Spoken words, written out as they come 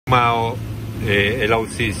Okuma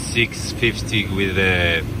LOC-650 with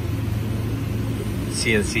the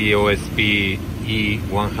CNC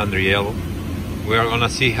OSP-E100L. We are gonna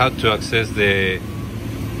see how to access the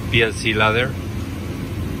PLC ladder.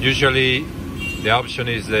 Usually the option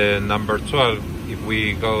is the number 12. If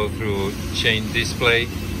we go through change display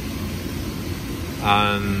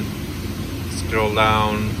and scroll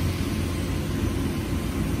down,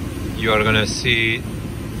 you are gonna see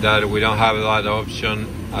that we don't have that option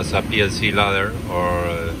as a PLC ladder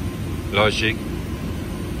or logic.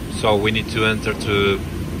 So we need to enter to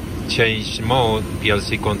change mode,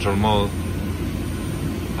 PLC control mode.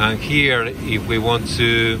 And here, if we want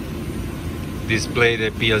to display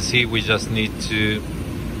the PLC, we just need to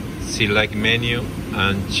select menu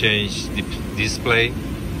and change the display.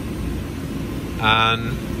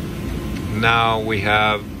 And now we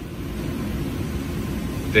have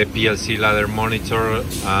the PLC ladder monitor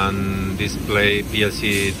and display,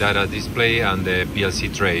 PLC data display, and the PLC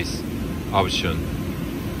trace option.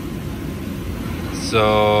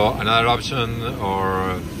 So another option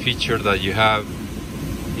or feature that you have,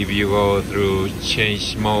 if you go through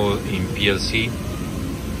change mode in PLC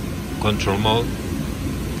control mode,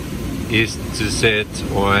 is to set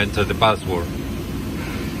or enter the password.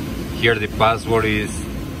 Here the password is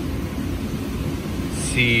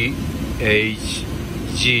CHG.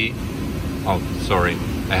 Oh, sorry,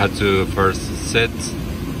 I had to first set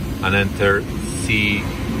and enter CHGCOND.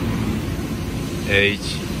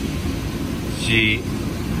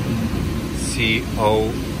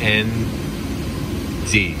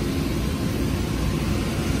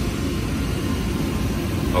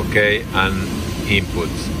 Okay, and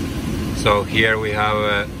input. So here we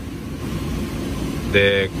have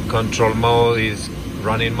the control mode is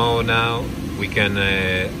running mode now. We can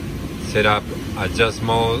set up adjust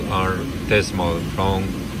mode or test mode from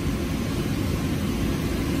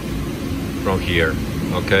here.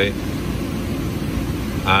 Okay,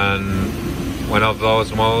 and one of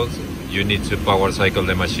those modes you need to power cycle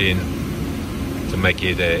the machine to make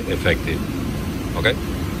it effective. Okay.